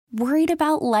Worried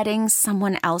about letting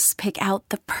someone else pick out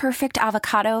the perfect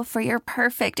avocado for your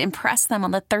perfect impress them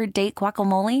on the third date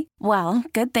guacamole? Well,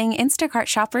 good thing Instacart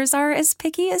shoppers are as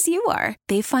picky as you are.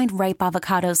 They find ripe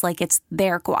avocados like it's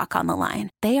their guac on the line.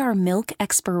 They are milk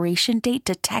expiration date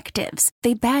detectives.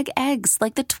 They bag eggs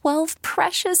like the 12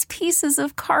 precious pieces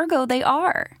of cargo they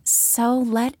are. So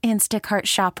let Instacart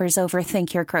shoppers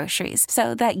overthink your groceries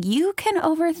so that you can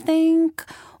overthink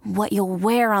what you'll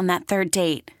wear on that third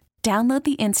date. Download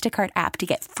the Instacart app to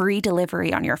get free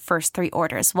delivery on your first 3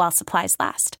 orders while supplies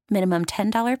last. Minimum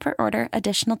 $10 per order.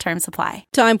 Additional terms apply.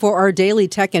 Time for our daily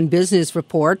tech and business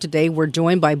report. Today we're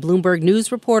joined by Bloomberg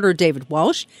News reporter David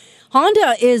Walsh.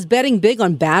 Honda is betting big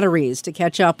on batteries to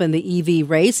catch up in the EV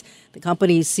race. The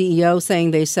company's CEO saying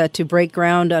they set to break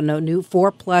ground on a new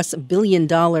 $4+ billion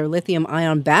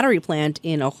lithium-ion battery plant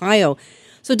in Ohio.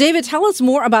 So, David, tell us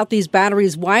more about these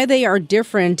batteries, why they are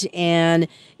different, and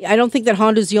I don't think that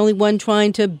Honda's the only one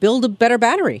trying to build a better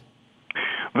battery.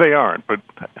 They aren't, but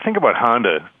think about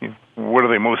Honda. What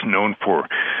are they most known for?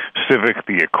 Civic,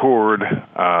 the Accord,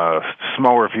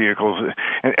 smaller vehicles,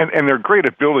 and they're great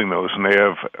at building those, and they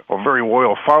have a very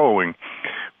loyal following.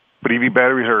 But EV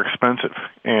batteries are expensive,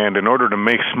 and in order to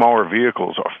make smaller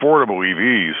vehicles, affordable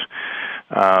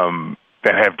EVs,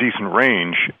 that have decent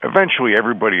range, eventually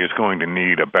everybody is going to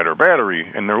need a better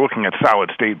battery, and they're looking at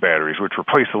solid-state batteries, which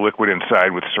replace the liquid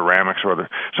inside with ceramics or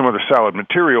some other solid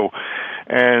material,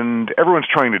 and everyone's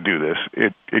trying to do this.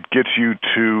 It gets you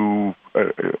to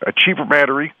a cheaper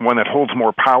battery, one that holds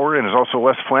more power and is also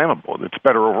less flammable. It's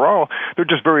better overall. They're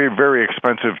just very, very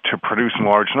expensive to produce in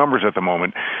large numbers at the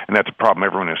moment, and that's a problem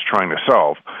everyone is trying to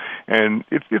solve. And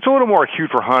it's a little more acute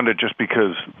for Honda just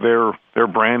because their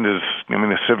brand is,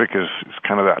 the Civic is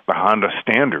kind of the Honda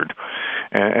standard.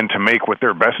 And to make what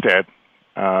they're best at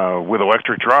with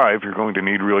electric drive, you're going to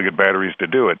need really good batteries to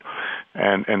do it.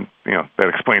 And that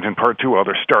explains in part, too, why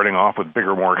they're starting off with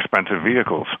bigger, more expensive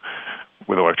vehicles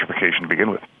with electrification to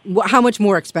begin with. How much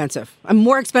more expensive?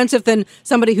 More expensive than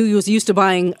somebody who was used to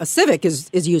buying a Civic is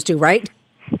used to, right?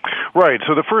 Right.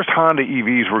 So the first Honda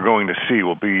EVs we're going to see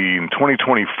will be in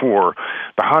 2024,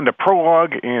 the Honda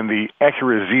Prologue and the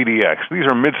Acura ZDX. These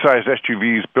are mid-sized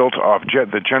SUVs built off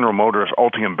the General Motors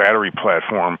Ultium battery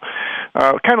platform,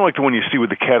 kind of like the one you see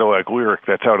with the Cadillac Lyriq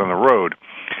that's out on the road.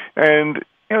 And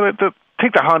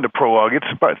take the Honda Prologue.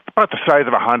 It's about the size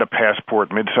of a Honda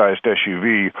Passport mid-sized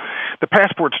SUV. The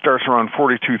Passport starts around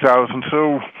 $42,000,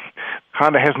 so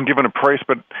Honda hasn't given a price,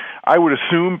 but I would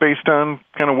assume, based on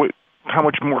kind of how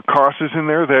much more cost is in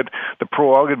there, that the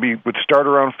Prologue would start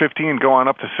around $50 and go on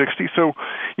up to $60. So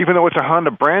even though it's a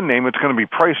Honda brand name, it's going to be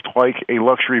priced like a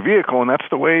luxury vehicle, and that's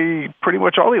the way pretty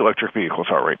much all the electric vehicles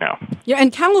are right now. Yeah,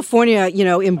 and California,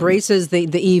 embraces the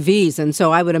EVs, and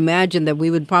so I would imagine that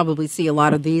we would probably see a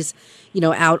lot of these,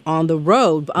 out on the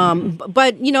road.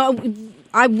 But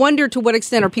I wonder to what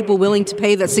extent are people willing to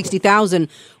pay that $60,000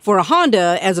 for a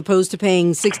Honda as opposed to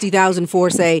paying $60,000 for,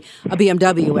 say, a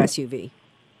BMW SUV.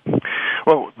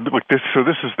 Well, look, this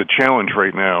is the challenge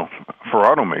right now for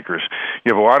automakers.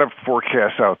 You have a lot of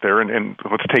forecasts out there, and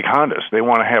let's take Honda's. They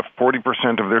want to have 40%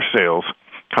 of their sales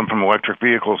come from electric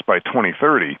vehicles by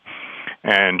 2030,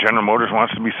 and General Motors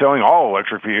wants to be selling all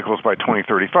electric vehicles by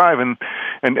 2035, and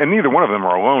neither one of them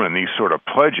are alone in these sort of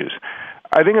pledges.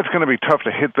 I think it's going to be tough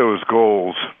to hit those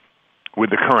goals with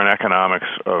the current economics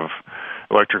of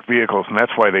electric vehicles, and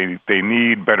that's why they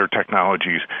need better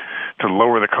technologies to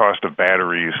lower the cost of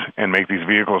batteries and make these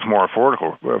vehicles more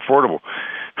affordable.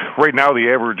 Right now, the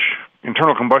average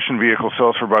internal combustion vehicle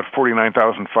sells for about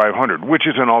 $49,500, which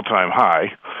is an all-time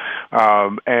high,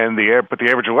 but the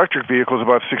average electric vehicle is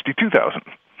about $62,000.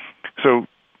 So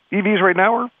EVs right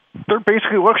now they're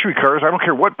basically luxury cars. I don't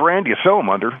care what brand you sell them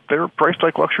under. They're priced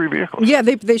like luxury vehicles. Yeah,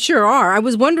 they sure are. I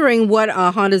was wondering what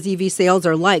Honda's EV sales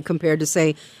are like compared to,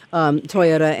 say,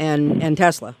 Toyota and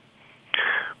Tesla.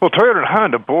 Well, Toyota and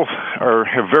Honda both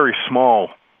have very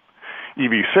small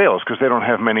EV sales because they don't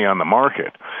have many on the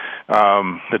market.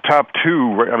 The top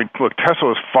two, look,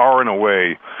 Tesla is far and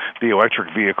away the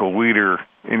electric vehicle leader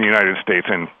in the United States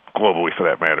and globally for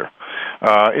that matter.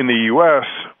 In the U.S.,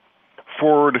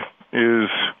 Ford is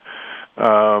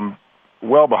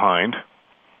well behind,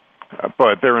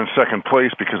 but they're in second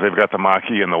place because they've got the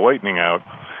Mach-E and the Lightning out.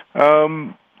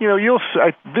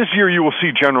 This year you will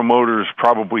see General Motors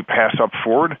probably pass up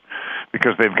Ford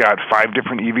because they've got 5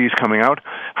 different EVs coming out.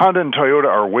 Honda and Toyota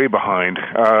are way behind.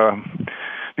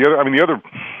 The other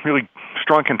really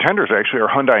strong contenders actually are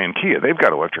Hyundai and Kia. They've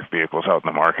got electric vehicles out in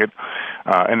the market,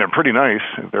 and they're pretty nice.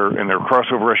 They're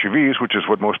crossover SUVs, which is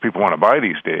what most people want to buy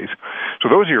these days. So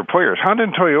those are your players. Honda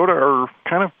and Toyota are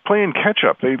kind of playing catch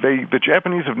up. The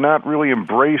Japanese have not really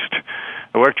embraced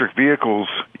electric vehicles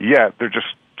yet. They're just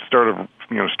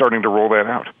starting to roll that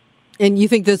out. And you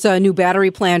think this new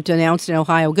battery plant announced in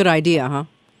Ohio, good idea, huh?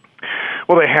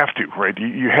 Well, they have to, right?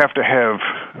 You have to have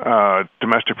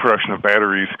domestic production of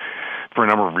batteries for a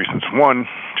number of reasons. One,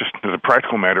 just as a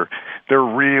practical matter, they're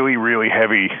really, really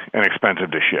heavy and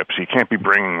expensive to ship, so you can't be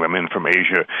bringing them in from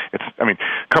Asia.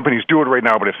 Companies do it right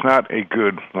now, but it's not a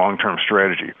good long-term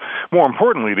strategy. More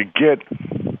importantly, to get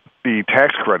the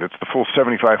tax credits, the full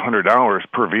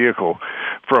 $7,500 per vehicle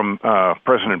from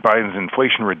President Biden's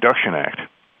Inflation Reduction Act,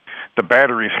 the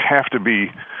batteries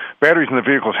in the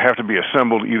vehicles have to be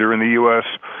assembled either in the U.S.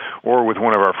 or with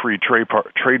one of our free trade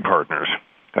partners.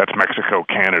 That's Mexico,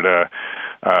 Canada,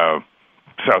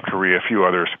 South Korea, a few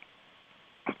others,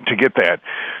 to get that.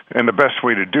 And the best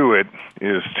way to do it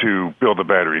is to build the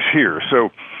batteries here. So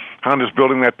Honda's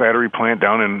building that battery plant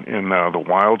down in the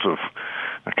wilds of,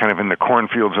 kind of in the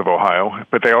cornfields of Ohio,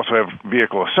 but they also have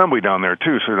vehicle assembly down there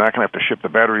too, so they're not going to have to ship the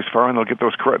batteries far, and they'll get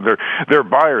those their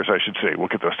buyers, I should say, will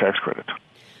get those tax credits.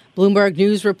 Bloomberg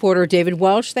News reporter David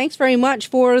Welsh, thanks very much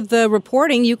for the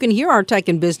reporting. You can hear our Tech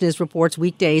and Business reports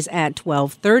weekdays at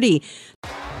 12:30.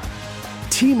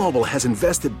 T-Mobile has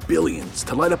invested billions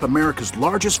to light up America's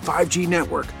largest 5G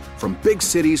network, from big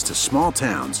cities to small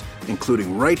towns,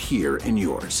 including right here in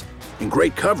yours. And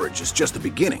great coverage is just the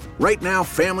beginning. Right now,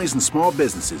 families and small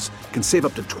businesses can save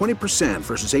up to 20%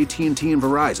 versus AT&T and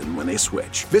Verizon when they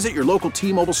switch. Visit your local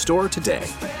T-Mobile store today.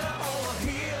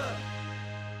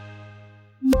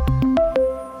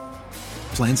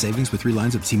 Plan savings with 3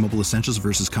 lines of T-Mobile Essentials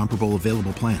versus comparable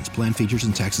available plans. Plan features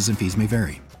and taxes and fees may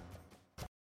vary.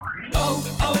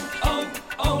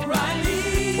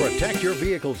 Protect your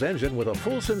vehicle's engine with a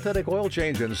full synthetic oil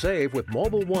change and save with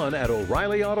Mobil 1 at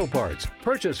O'Reilly Auto Parts.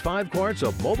 Purchase 5 quarts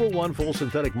of Mobil 1 full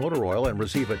synthetic motor oil and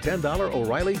receive a $10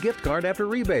 O'Reilly gift card after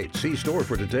rebate. See store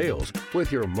for details.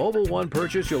 With your Mobil 1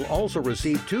 purchase, you'll also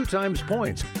receive 2 times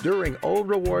points during O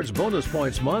Rewards Bonus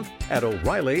Points Month at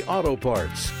O'Reilly Auto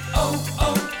Parts.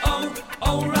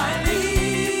 O'Reilly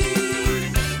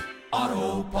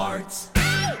Auto Parts.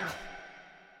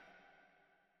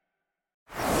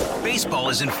 Baseball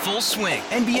is in full swing.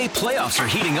 NBA playoffs are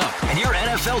heating up, and your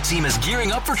NFL team is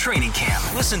gearing up for training camp.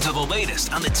 Listen to the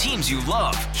latest on the teams you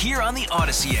love here on the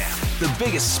Odyssey app. The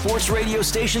biggest sports radio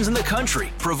stations in the country,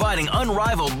 providing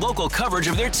unrivaled local coverage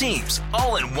of their teams,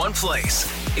 all in one place.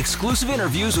 Exclusive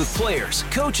interviews with players,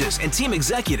 coaches, and team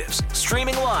executives,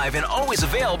 streaming live and always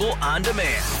available on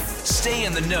demand. Stay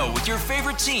in the know with your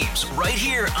favorite teams right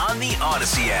here on the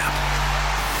Odyssey app.